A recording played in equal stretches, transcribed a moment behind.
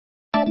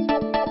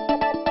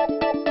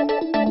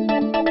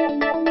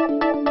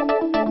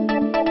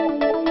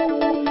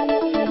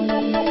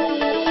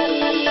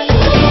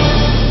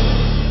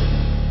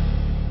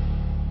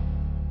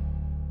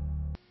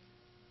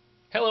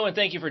and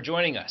thank you for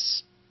joining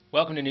us.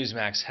 Welcome to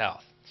Newsmax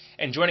Health.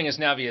 And joining us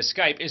now via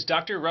Skype is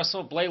Dr.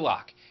 Russell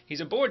Blaylock. He's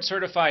a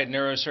board-certified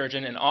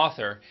neurosurgeon and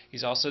author.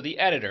 He's also the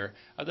editor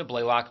of the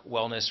Blaylock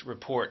Wellness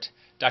Report.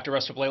 Dr.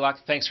 Russell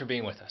Blaylock, thanks for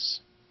being with us.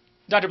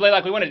 Dr.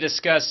 Blaylock, we want to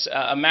discuss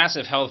a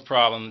massive health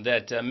problem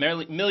that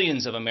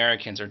millions of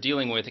Americans are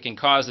dealing with. It can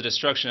cause the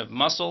destruction of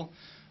muscle,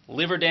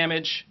 liver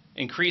damage,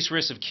 increased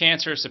risk of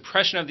cancer,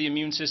 suppression of the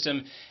immune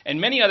system,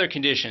 and many other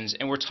conditions.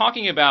 And we're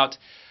talking about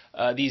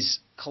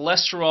these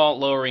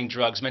cholesterol-lowering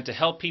drugs meant to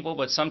help people,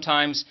 but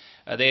sometimes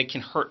they can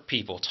hurt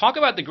people. Talk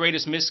about the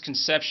greatest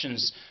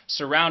misconceptions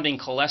surrounding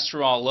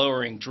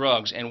cholesterol-lowering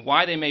drugs and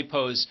why they may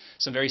pose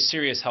some very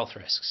serious health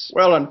risks.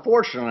 Well,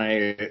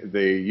 unfortunately,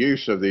 the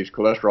use of these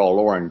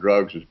cholesterol-lowering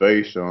drugs is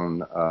based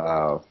on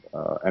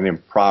an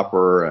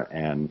improper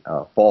and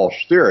false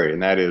theory,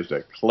 and that is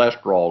that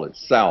cholesterol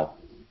itself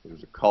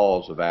is the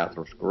cause of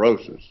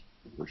atherosclerosis,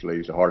 which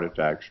leads to heart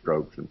attacks,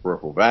 strokes, and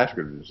peripheral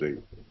vascular disease.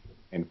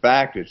 In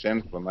fact, it's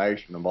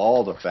inflammation of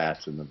all the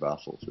fats in the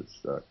vessels.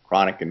 It's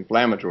chronic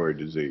inflammatory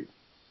disease.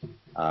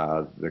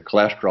 The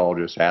cholesterol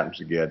just happens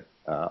to get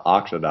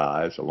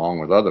oxidized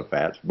along with other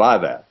fats by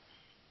that.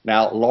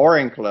 Now,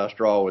 lowering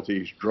cholesterol with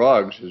these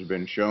drugs has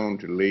been shown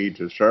to lead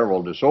to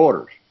several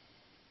disorders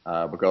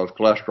because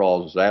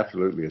cholesterol is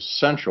absolutely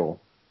essential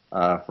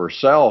for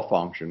cell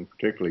function,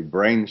 particularly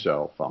brain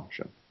cell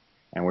function.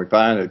 And we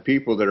find that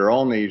people that are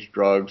on these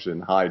drugs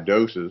in high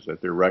doses that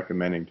they're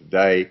recommending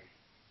today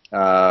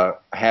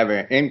have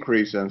an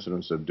increased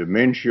incidence of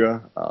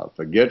dementia,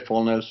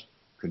 forgetfulness,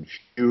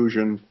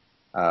 confusion.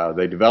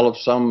 They develop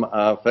some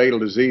fatal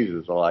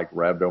diseases like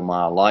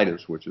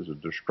rhabdomyolysis, which is a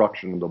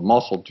destruction of the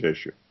muscle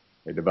tissue.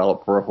 They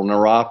develop peripheral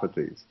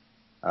neuropathies.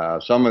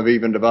 Some have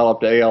even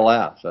developed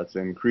ALS. That's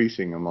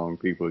increasing among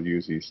people who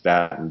use these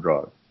statin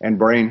drugs, and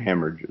brain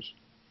hemorrhages.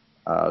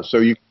 So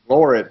you can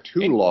lower it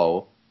too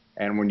low,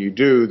 and when you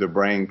do, the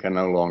brain can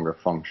no longer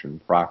function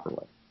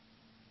properly.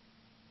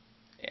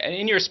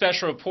 In your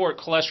special report,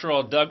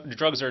 cholesterol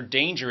drugs are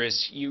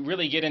dangerous. You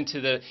really get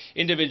into the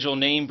individual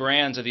name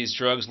brands of these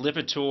drugs,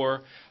 Lipitor,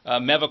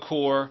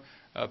 Mevacor,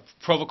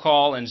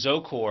 Pravachol, and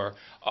Zocor.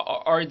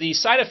 Are the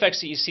side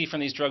effects that you see from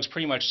these drugs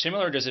pretty much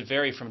similar, or does it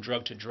vary from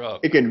drug to drug?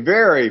 It can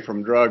vary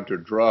from drug to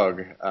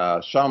drug.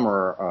 Some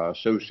are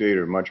associated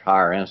with much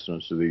higher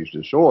incidence of these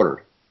disorders.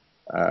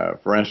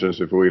 For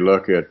instance, if we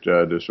look at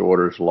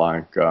disorders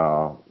like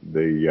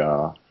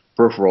the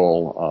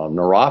peripheral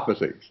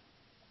neuropathies,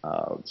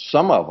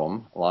 some of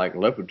them, like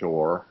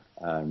Lipitor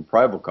and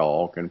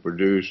Pravachol, can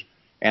produce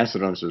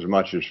incidence as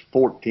much as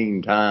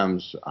 14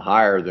 times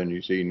higher than you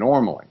see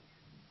normally.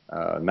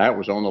 And that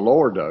was on the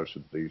lower dose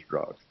of these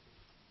drugs.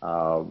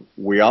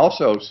 We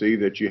also see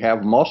that you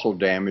have muscle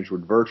damage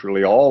with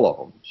virtually all of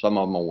them. Some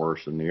of them are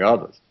worse than the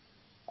others.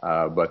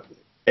 But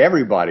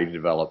everybody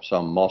develops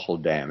some muscle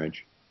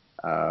damage,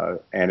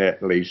 and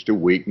it leads to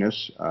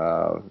weakness,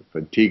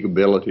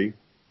 fatigability.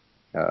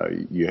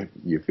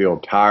 You feel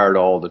tired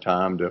all the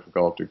time,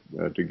 difficult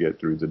to get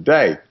through the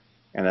day,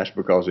 and that's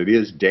because it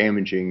is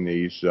damaging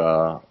these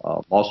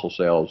muscle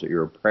cells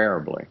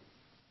irreparably.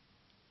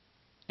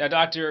 Now,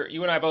 Doctor,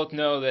 you and I both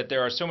know that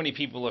there are so many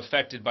people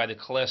affected by the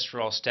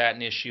cholesterol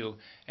statin issue,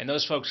 and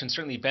those folks can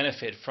certainly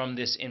benefit from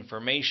this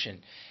information.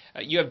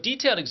 You have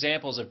detailed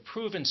examples of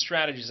proven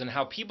strategies on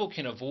how people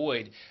can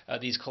avoid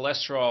these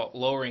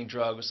cholesterol-lowering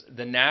drugs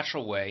the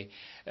natural way.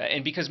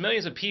 And because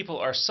millions of people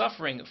are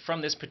suffering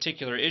from this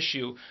particular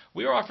issue,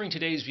 we are offering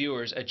today's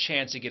viewers a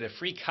chance to get a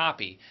free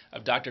copy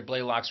of Dr.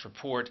 Blaylock's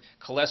report,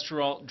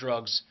 Cholesterol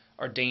Drugs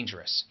Are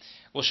Dangerous.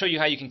 We'll show you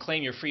how you can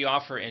claim your free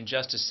offer in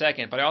just a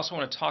second, but I also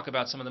want to talk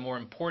about some of the more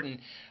important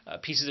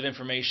pieces of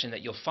information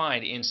that you'll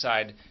find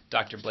inside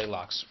Dr.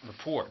 Blaylock's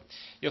report.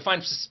 You'll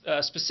find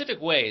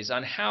specific ways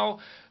on how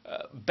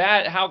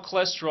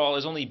cholesterol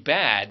is only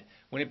bad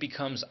when it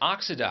becomes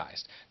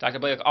oxidized. Dr.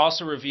 Blaylock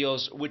also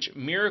reveals which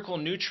miracle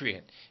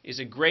nutrient is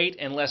a great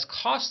and less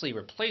costly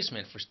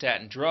replacement for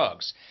statin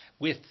drugs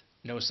with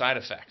no side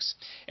effects.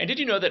 And did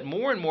you know that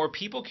more and more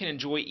people can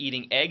enjoy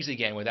eating eggs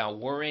again without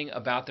worrying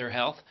about their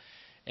health?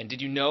 And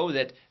did you know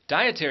that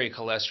dietary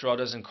cholesterol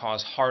doesn't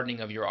cause hardening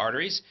of your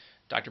arteries?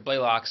 Dr.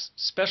 Blaylock's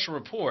special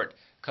report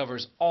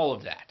covers all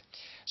of that.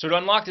 So to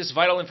unlock this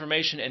vital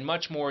information and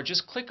much more,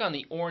 just click on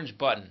the orange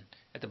button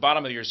at the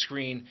bottom of your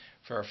screen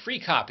for a free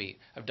copy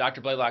of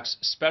Dr. Blaylock's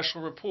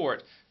special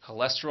report,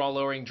 Cholesterol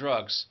Lowering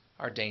Drugs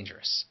Are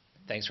Dangerous.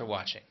 Thanks for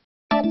watching.